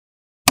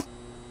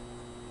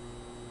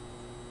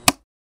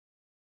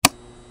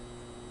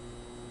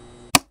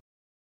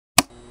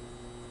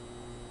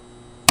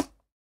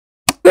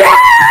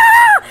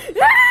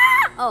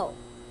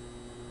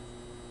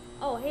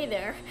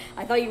there.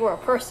 I thought you were a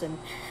person.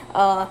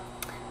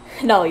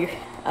 No, you're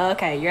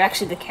okay. You're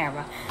actually the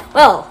camera.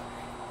 Well,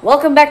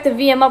 welcome back to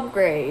VM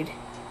Upgrade.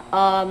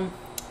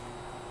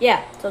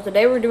 Yeah. So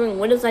today we're doing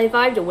Windows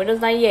 95 to Windows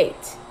 98.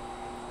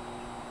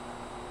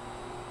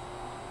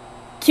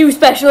 Cue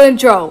special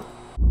intro.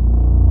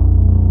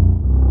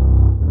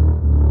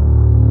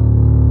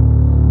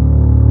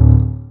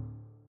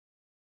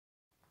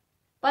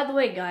 By the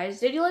way,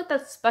 guys, did you like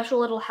that special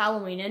little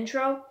Halloween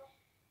intro?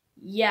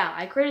 Yeah,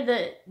 I created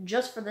it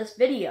just for this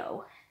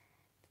video.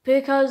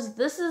 Because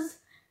this is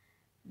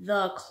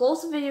the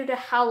closest video to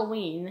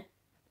Halloween,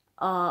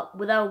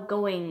 without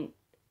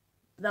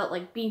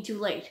like being too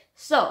late.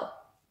 So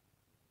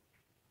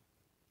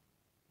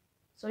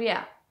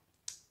yeah.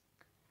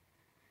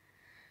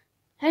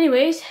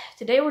 Anyways,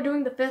 today we're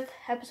doing the 5th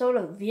episode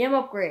of VM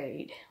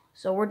Upgrade.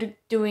 So we're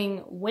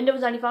doing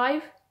Windows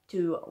 95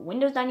 to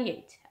Windows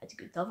 98. As you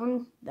can tell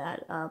from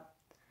that,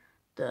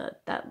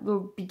 that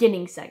little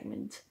beginning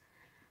segment.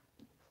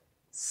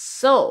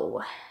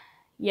 So,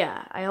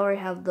 yeah, I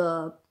already have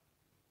the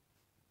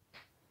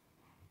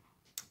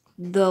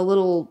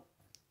little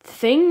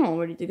thing all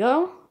ready to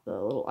go. The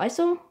little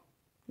ISO.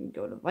 You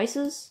go to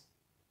devices,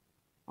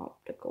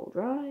 optical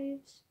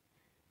drives,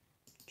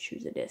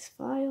 choose a disk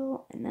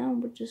file, and now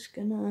we're just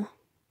gonna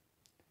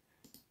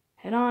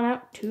head on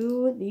out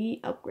to the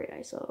upgrade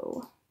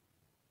ISO.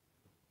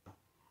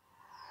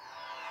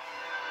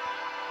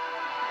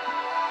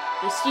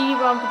 The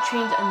CD-ROM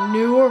contains a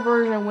newer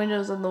version of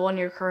Windows than the one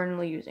you're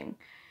currently using.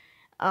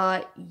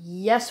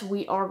 Yes,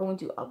 we are going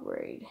to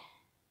upgrade.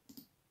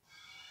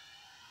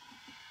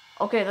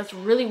 Okay, that's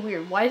really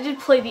weird. Why did it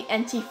play the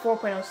NT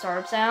 4.0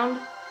 startup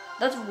sound?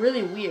 That's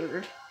really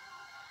weird.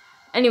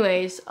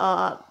 Anyways,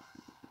 I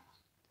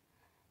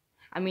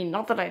mean,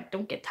 not that I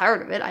don't get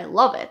tired of it. I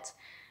love it.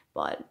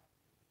 But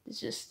it's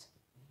just...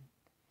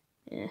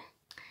 eh.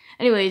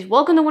 Anyways,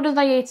 welcome to Windows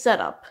 98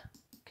 setup.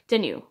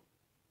 Continue.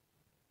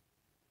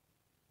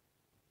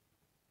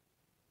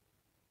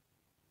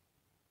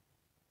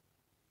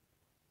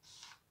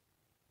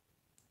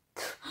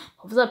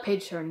 What was that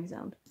page turning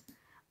sound?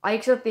 I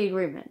accept the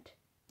agreement.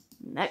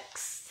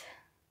 Next.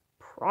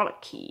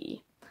 Product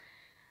key.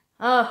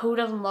 Who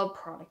doesn't love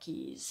product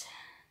keys?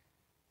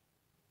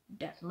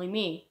 Definitely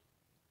me.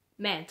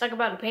 Man, talk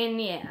about a pain in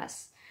the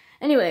ass.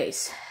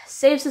 Anyways,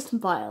 save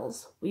system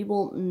files. We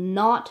will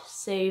not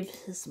save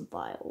system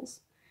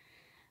files.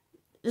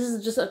 This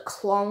is just a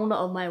clone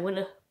of my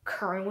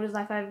current Windows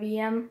 95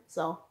 VM,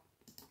 so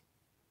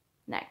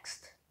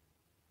next.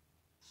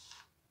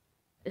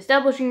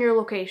 Establishing your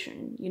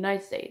location,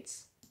 United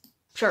States.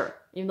 Sure,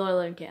 even though I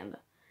live in Canada.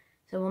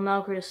 So we'll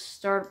now create a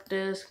startup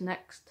disk.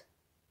 Next.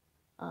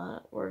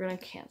 We're gonna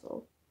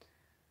cancel.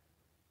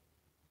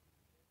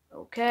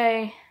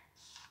 Okay.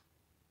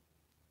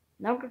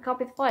 Now we're gonna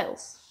copy the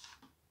files.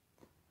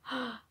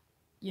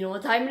 You know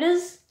what time it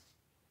is?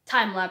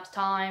 Time-lapse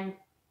time.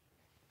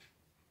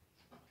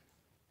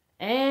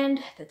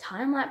 And the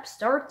time-lapse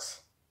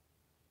starts.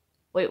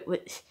 Wait.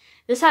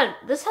 This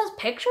has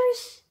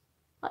pictures?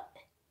 What?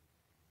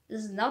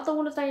 This is not the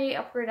Windows 98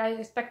 upgrade I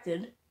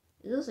expected.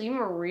 Is this even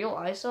a real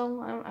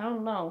ISO? I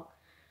don't know.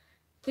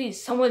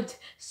 Please, someone,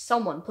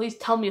 please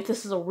tell me if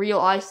this is a real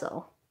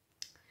ISO.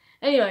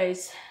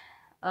 Anyways,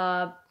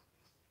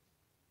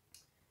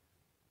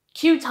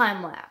 cue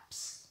time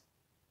lapse.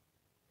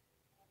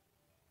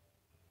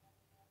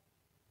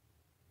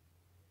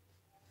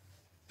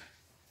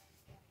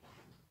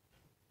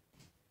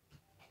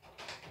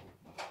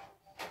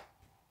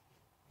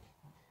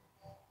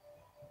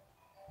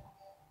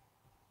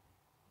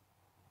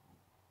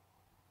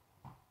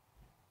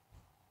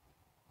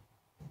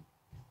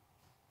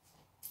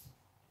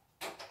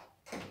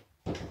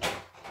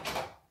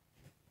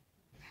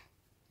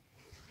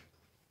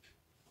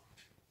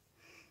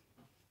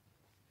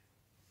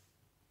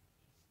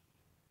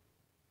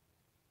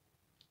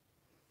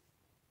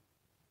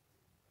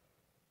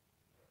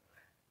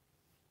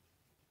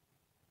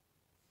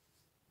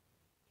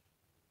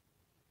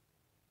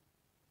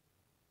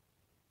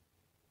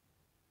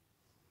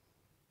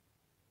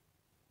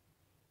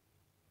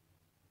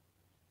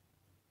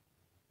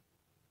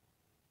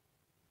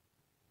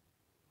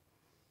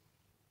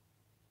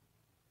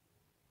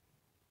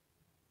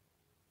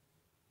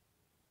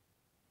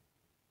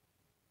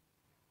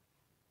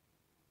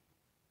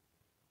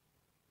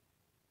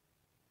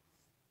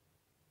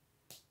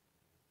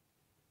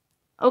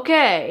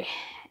 Okay,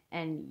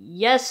 and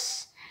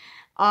yes,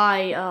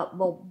 I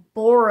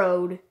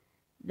borrowed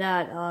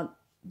that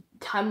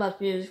time-lapse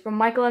music from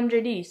Michael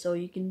MJD, so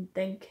you can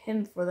thank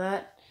him for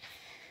that.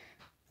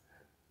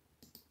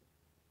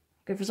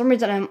 Okay, for some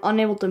reason I'm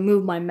unable to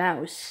move my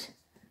mouse.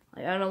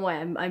 Like, I don't know why.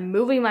 I'm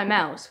moving my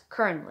mouse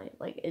currently,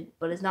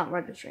 but it's not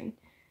registering.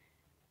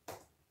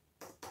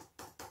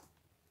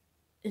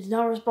 It's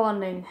not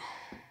responding.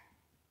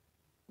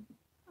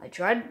 I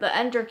tried the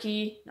enter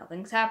key,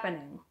 nothing's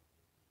happening.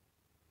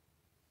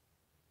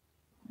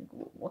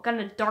 What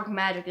kind of dark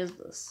magic is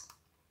this?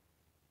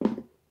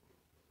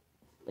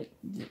 Like,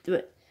 do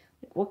it.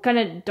 Like, what kind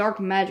of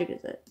dark magic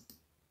is it?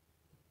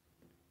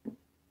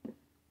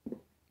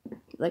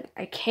 Like,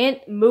 I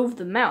can't move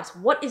the mouse.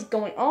 What is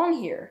going on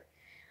here?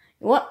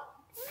 What?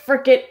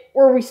 Frick it.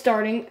 We're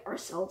restarting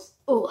ourselves.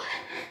 Oh.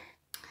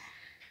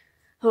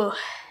 Oh.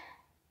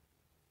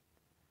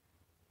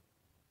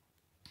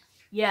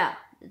 Yeah,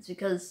 it's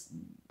because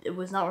it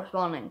was not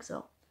responding,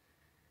 so.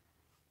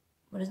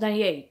 Windows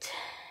 98.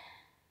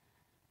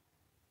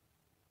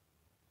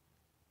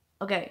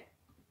 Okay.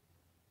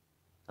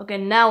 Okay,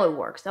 now it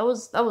works. That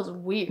was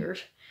weird.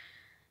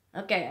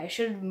 Okay, I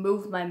should have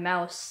moved my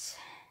mouse,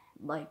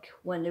 like,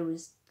 when it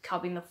was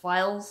copying the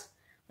files.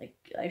 Like,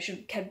 I should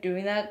have kept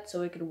doing that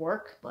so it could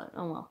work, but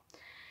oh well.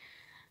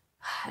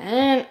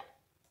 And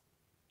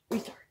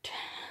restart.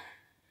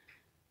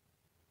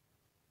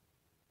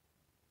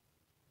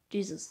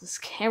 Jesus, this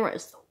camera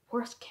is the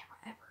worst camera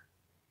ever.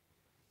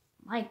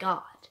 My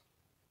God.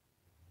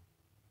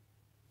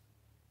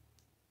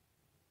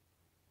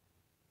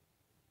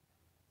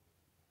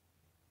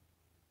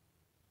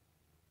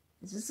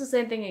 Is this the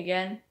same thing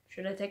again?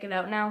 Should I take it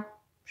out now?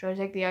 Should I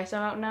take the ISO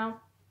out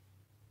now?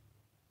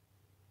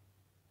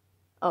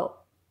 Oh,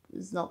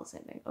 this is not the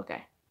same thing.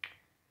 Okay.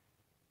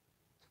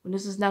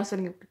 Windows is now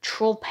setting up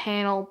control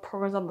panel,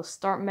 programs on the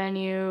start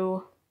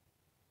menu.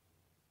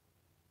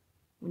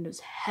 Windows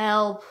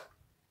help.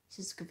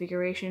 System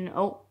configuration.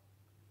 Oh.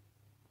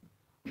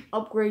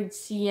 Upgrade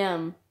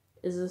CM.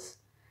 Is this?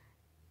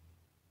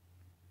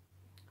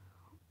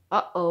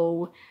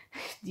 Uh-oh.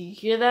 Do you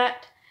hear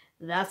that?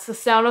 That's the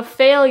sound of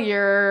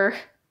failure.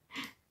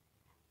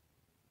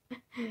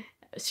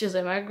 Seriously,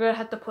 am I gonna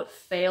have to put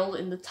failed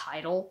in the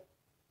title?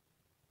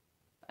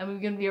 I'm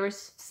gonna be very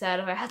sad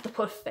if I have to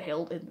put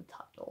failed in the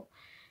title.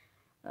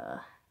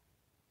 It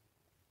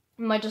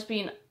might just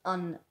be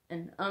an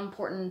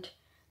unimportant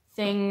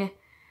thing.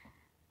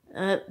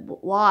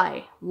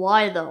 Why?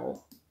 Why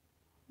though?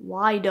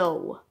 Why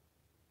though?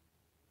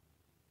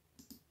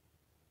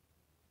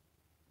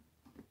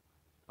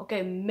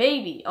 Okay,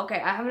 maybe. Okay,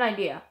 I have an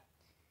idea.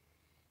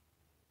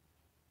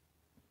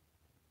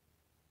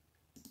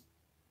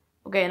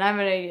 Okay, and I have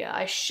an idea.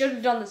 I should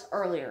have done this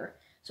earlier.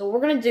 So what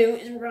we're gonna do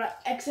is we're gonna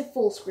exit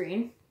full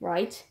screen,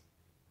 right?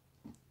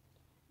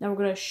 Now we're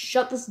gonna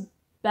shut this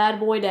bad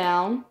boy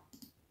down.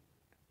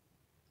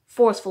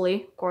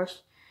 Forcefully, of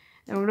course.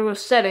 And we're gonna go to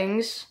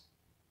settings.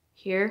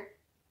 Here.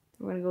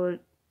 We're gonna go to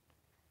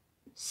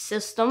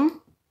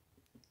system,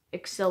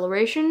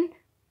 acceleration,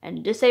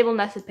 and disable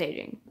nested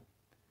paging.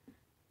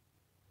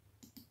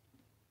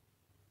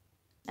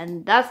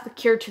 And that's the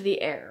cure to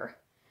the error.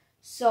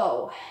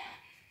 So,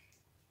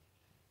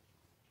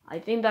 I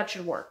think that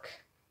should work.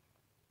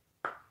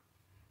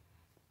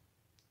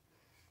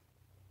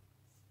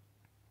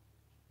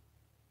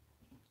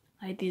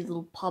 I hate these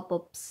little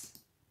pop-ups.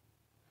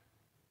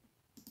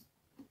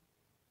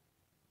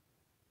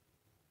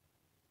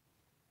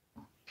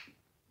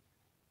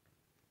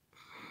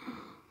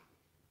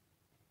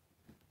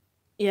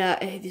 Yeah,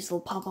 I hate these little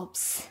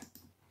pop-ups.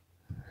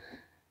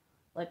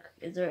 Like,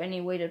 is there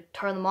any way to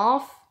turn them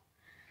off?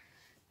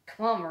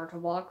 Come on,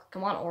 VirtualBox.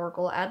 Come on,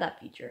 Oracle. Add that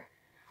feature.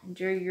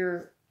 Enter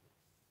your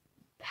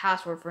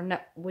password for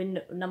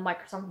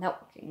Microsoft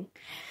networking.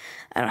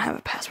 I don't have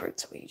a password,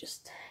 so we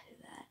just do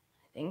that,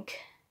 I think.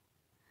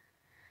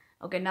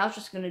 Okay, now it's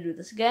just gonna do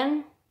this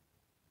again.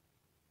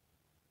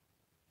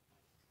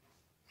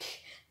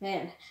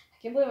 Man,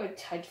 I can't believe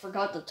I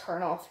forgot to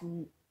turn off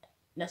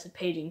nested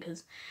paging,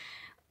 because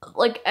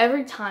like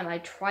every time I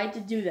tried to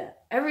do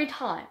that, every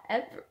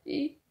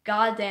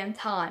goddamn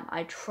time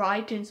I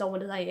tried to install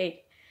Windows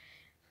 98,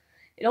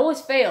 it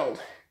always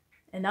failed,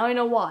 and now I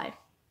know why.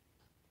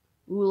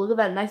 Ooh, look at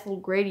that nice little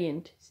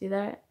gradient. See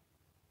that?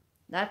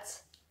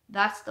 That's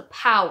the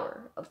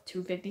power of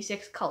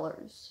 256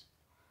 colors.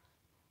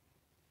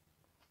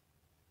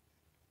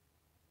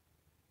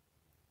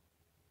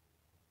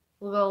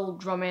 Look at the little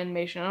drum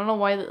animation. I don't know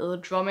why the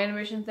drum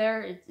animation's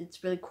there.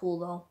 It's really cool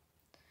though.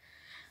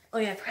 Oh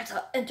yeah, I forgot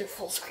to enter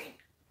full screen.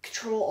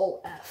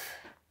 Control-Alt-F.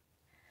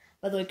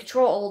 By the way,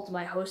 Control-Alt is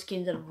my host key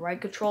instead of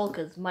right control,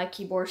 because my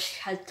keyboard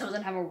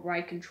doesn't have a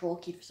right control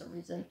key for some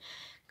reason.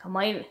 Come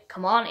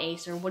on,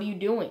 Acer. What are you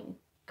doing?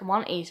 Come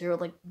on, Acer.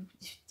 Like,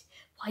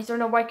 why is there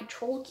no right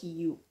control key,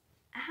 you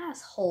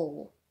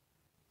asshole?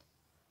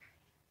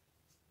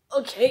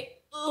 Okay.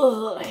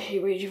 Ugh, I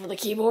hate reaching for the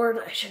keyboard.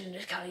 I shouldn't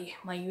have just got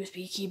my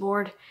USB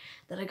keyboard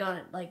that I got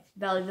at like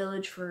Valley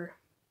Village for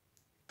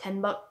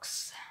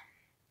 $10.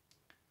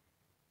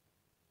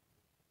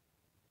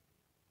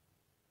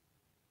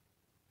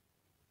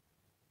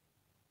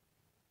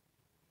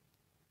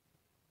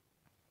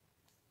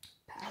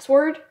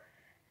 Password?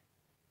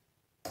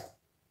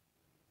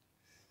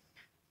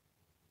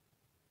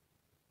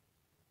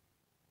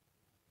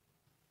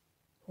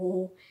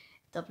 Oh,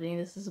 it's updating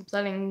the system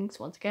settings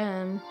once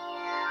again.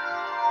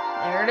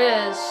 There it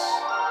is.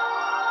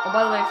 Oh,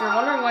 by the way, if you're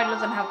wondering why it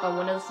doesn't have the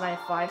Windows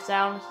 95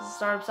 sound, the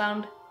startup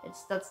sound,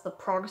 that's the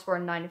Progress Bar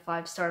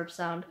 95 startup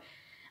sound.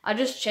 I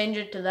just changed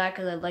it to that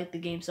because I like the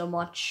game so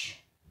much.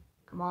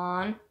 Come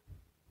on.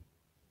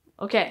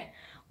 Okay.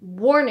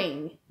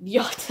 Warning, the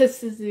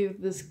authenticity of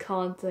this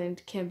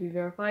content can't be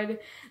verified,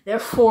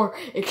 therefore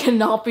it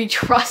cannot be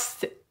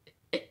trusted.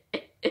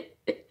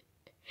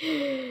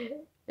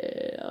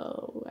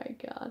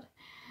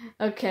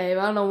 Okay, I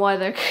don't know why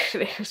that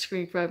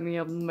screen cracked me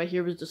up. My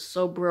hair was just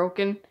so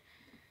broken.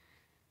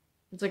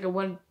 It's like it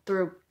went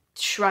through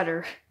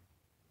shredder.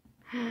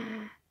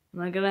 Am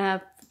I gonna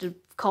have to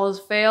call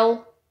this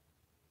fail?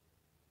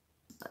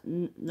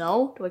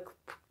 No?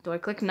 Do I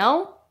click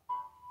no?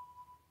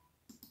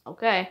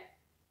 Okay.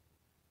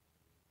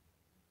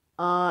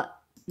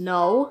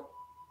 No.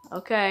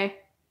 Okay.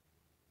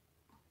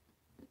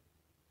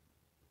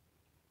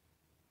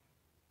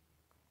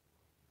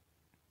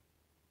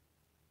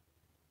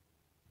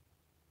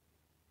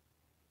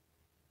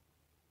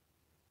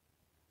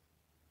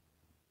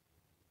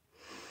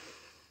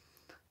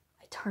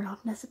 I turned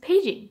off message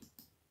paging.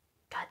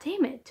 God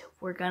damn it.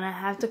 We're gonna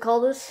have to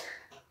call this.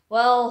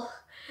 Well,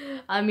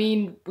 I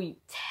mean, we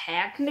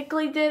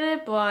technically did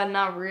it, but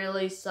not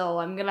really, so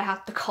I'm gonna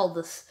have to call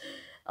this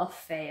a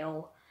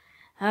fail.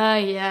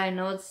 Yeah, I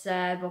know it's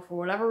sad, but for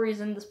whatever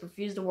reason, this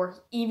refused to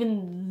work,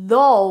 even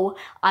though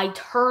I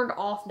turned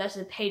off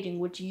nested paging,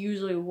 which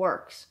usually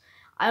works.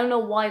 I don't know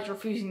why it's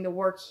refusing to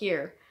work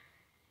here.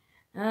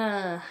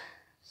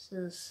 This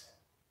is...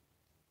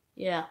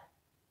 yeah.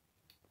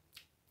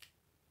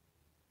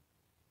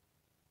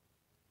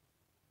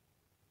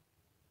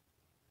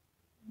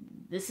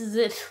 This is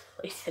it,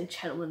 ladies and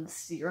gentlemen.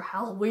 This is your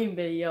Halloween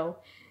video.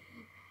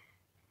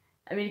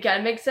 I mean, it kind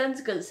of makes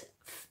sense because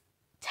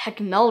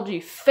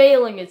technology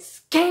failing is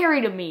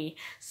scary to me.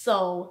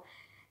 So,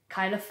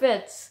 kind of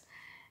fits.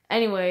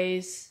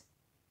 Anyways,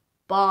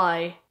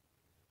 bye.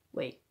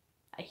 Wait,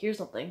 I hear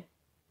something.